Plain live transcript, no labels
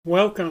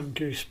Welcome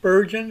to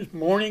Spurgeon's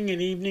Morning and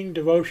Evening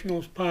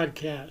Devotionals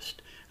podcast.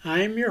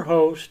 I am your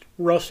host,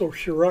 Russell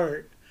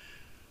Sherrard.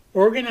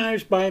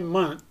 Organized by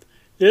month,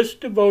 this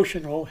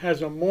devotional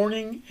has a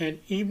morning and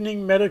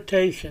evening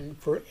meditation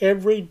for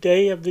every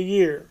day of the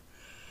year.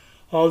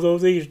 Although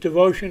these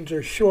devotions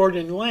are short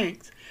in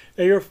length,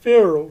 they are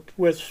filled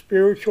with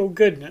spiritual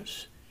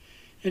goodness.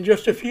 In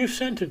just a few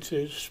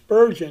sentences,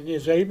 Spurgeon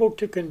is able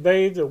to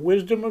convey the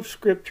wisdom of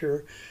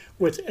Scripture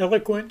with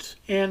eloquence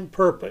and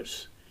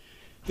purpose.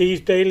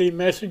 These daily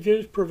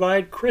messages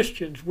provide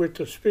Christians with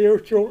the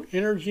spiritual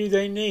energy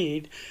they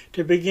need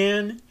to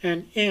begin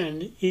and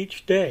end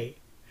each day.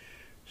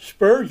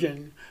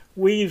 Spurgeon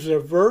weaves a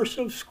verse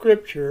of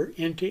Scripture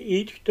into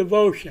each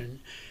devotion,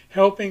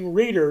 helping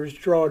readers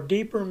draw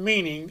deeper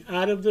meaning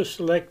out of the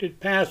selected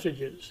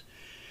passages.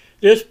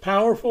 This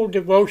powerful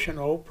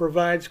devotional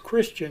provides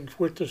Christians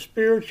with the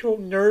spiritual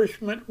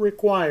nourishment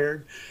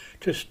required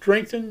to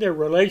strengthen their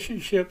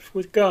relationships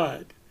with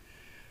God.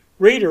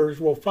 Readers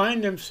will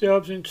find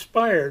themselves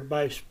inspired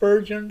by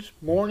Spurgeon's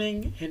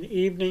morning and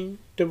evening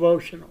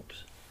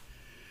devotionals.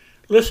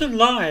 Listen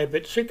live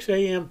at 6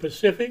 a.m.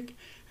 Pacific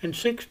and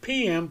 6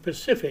 p.m.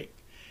 Pacific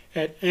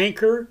at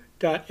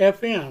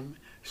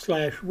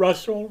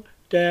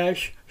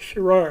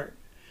anchor.fm/Russell-Sherrard.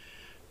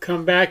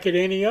 Come back at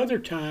any other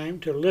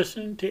time to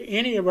listen to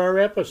any of our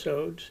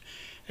episodes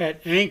at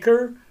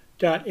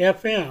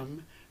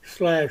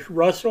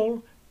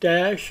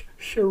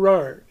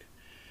anchor.fm/Russell-Sherrard.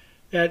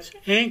 That's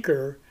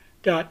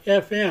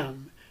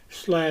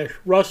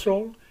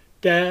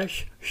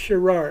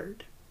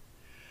anchor.fm/Russell-Sherrard.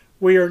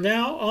 We are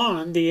now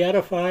on the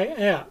Edify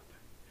app.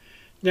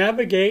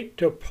 Navigate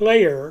to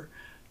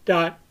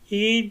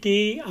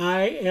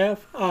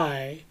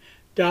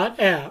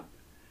player.edifi.app,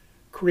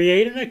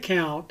 create an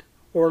account,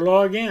 or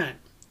log in.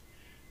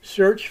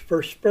 Search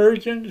for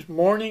Spurgeon's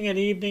Morning and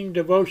Evening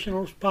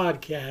Devotionals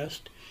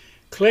podcast,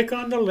 click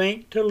on the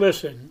link to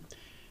listen,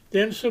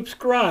 then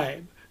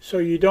subscribe so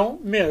you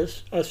don't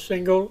miss a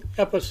single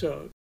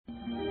episode.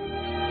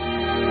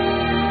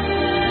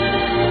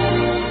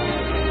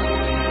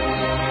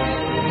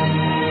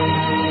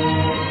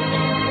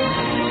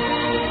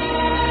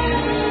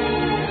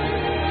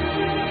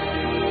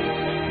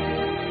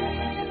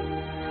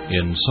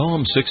 In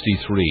Psalm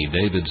 63,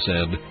 David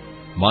said,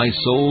 "My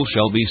soul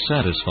shall be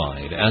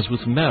satisfied as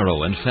with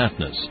marrow and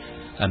fatness,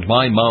 and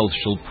my mouth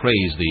shall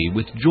praise thee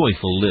with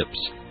joyful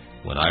lips,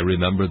 when I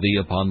remember thee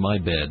upon my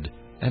bed,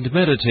 and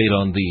meditate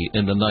on thee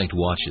in the night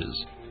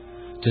watches."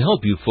 To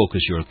help you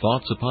focus your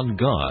thoughts upon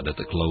God at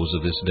the close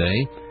of this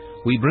day,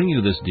 we bring you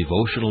this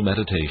devotional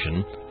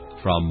meditation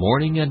from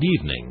Morning and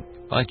Evening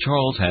by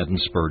Charles Haddon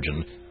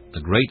Spurgeon,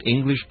 the great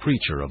English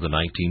preacher of the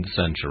 19th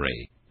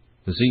century.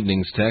 This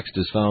evening's text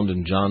is found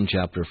in John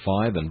chapter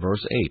 5 and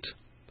verse 8.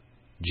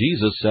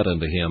 Jesus said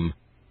unto him,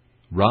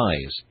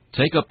 "Rise,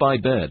 take up thy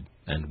bed,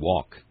 and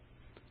walk."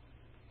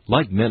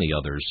 Like many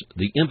others,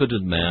 the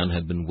impotent man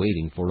had been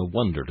waiting for a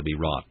wonder to be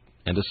wrought,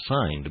 and a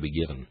sign to be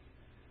given.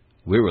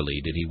 Wearily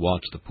did he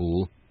watch the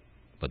pool,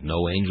 but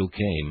no angel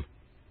came,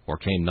 or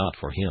came not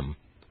for him.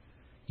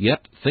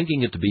 Yet,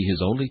 thinking it to be his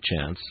only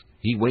chance,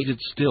 he waited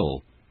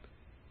still,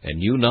 and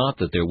knew not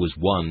that there was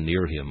one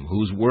near him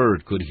whose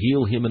word could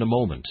heal him in a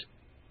moment.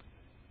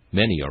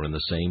 Many are in the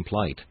same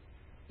plight.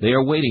 They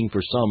are waiting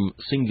for some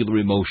singular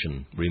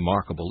emotion,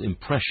 remarkable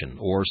impression,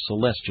 or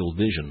celestial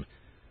vision.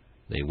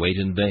 They wait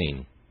in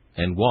vain,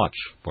 and watch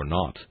for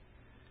naught.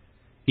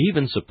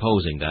 Even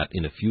supposing that,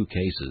 in a few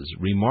cases,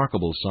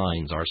 remarkable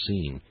signs are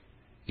seen,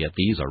 yet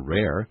these are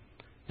rare,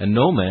 and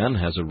no man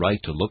has a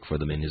right to look for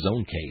them in his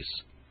own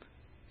case.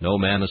 No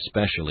man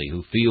especially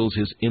who feels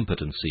his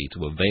impotency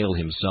to avail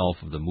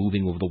himself of the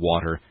moving of the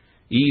water,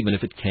 even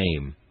if it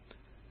came.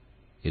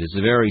 It is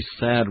a very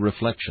sad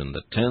reflection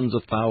that tens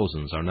of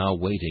thousands are now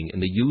waiting in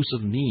the use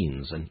of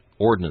means and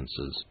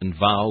ordinances and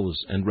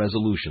vows and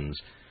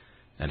resolutions,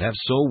 and have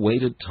so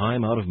waited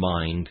time out of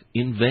mind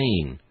in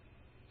vain,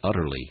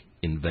 utterly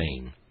in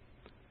vain.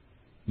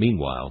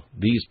 Meanwhile,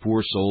 these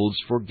poor souls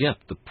forget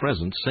the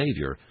present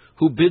Savior,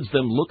 who bids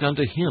them look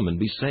unto Him and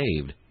be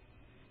saved.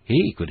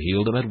 He could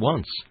heal them at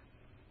once,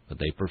 but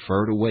they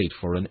prefer to wait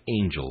for an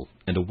angel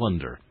and a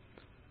wonder.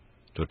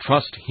 To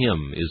trust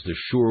Him is the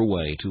sure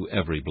way to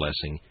every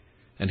blessing,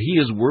 and He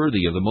is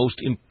worthy of the most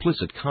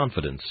implicit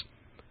confidence.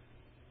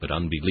 But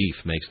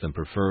unbelief makes them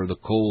prefer the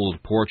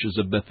cold porches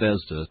of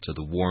Bethesda to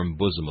the warm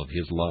bosom of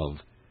His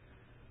love.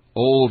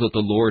 Oh, that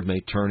the Lord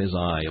may turn His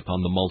eye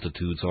upon the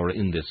multitudes who are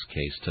in this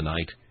case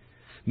tonight.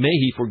 May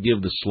He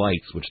forgive the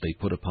slights which they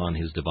put upon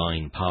His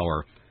divine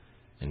power,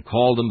 and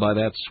call them by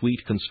that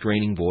sweet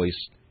constraining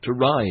voice to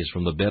rise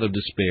from the bed of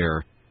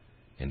despair,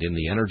 and in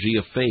the energy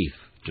of faith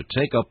to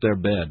take up their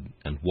bed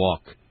and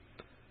walk.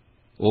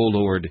 O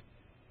Lord,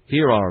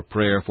 hear our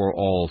prayer for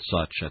all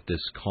such at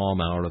this calm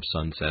hour of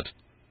sunset,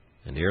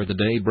 and ere the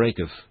day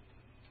breaketh,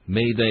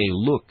 may they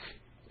look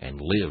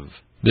and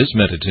live. This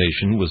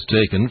meditation was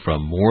taken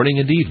from Morning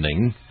and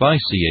Evening by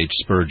C.H.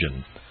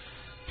 Spurgeon.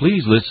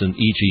 Please listen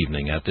each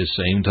evening at this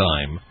same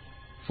time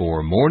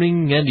for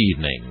Morning and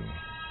Evening.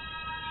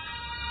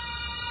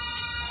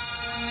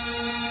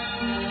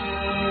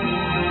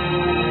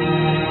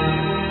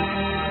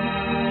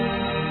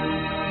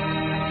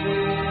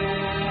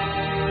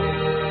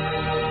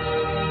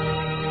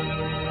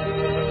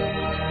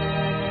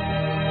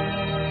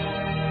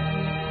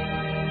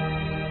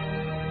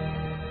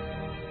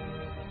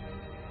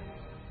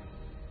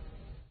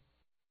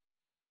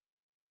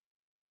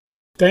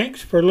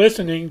 Thanks for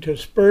listening to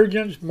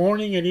Spurgeon's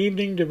Morning and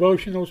Evening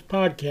Devotionals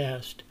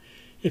podcast.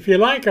 If you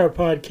like our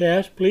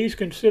podcast, please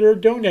consider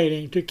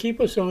donating to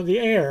keep us on the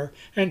air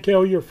and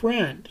tell your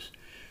friends.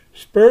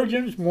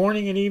 Spurgeon's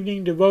Morning and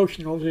Evening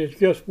Devotionals is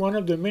just one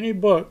of the many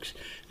books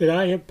that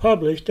I have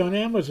published on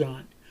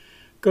Amazon.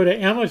 Go to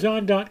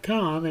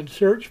Amazon.com and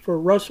search for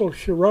Russell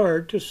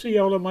Sherrard to see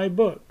all of my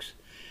books.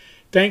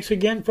 Thanks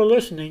again for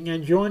listening,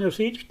 and join us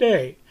each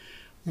day,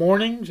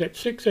 mornings at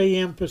 6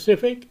 a.m.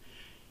 Pacific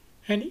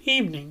and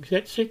evenings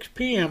at 6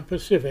 p.m.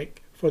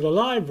 Pacific for the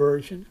live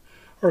version,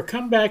 or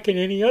come back at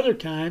any other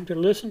time to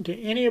listen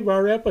to any of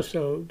our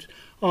episodes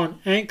on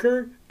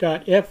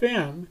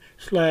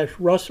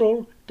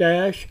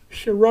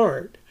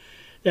anchor.fm/Russell-Sherrard.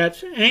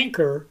 That's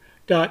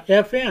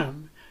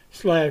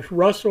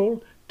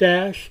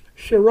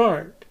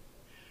anchor.fm/Russell-Sherrard.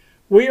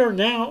 We are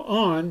now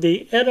on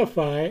the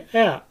Edify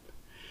app.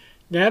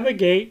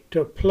 Navigate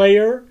to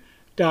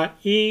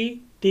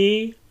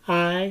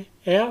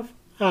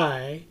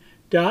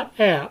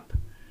player.edifi.app.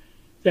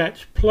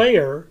 That's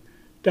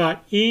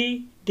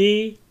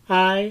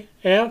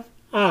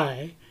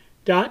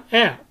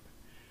player.edifi.app.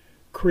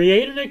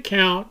 Create an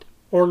account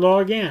or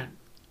log in.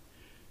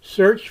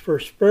 Search for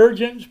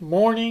Spurgeon's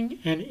Morning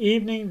and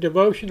Evening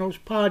Devotionals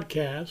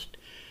podcast.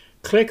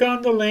 Click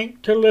on the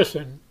link to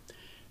listen,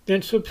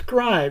 then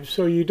subscribe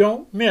so you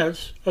don't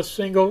miss a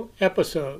single episode.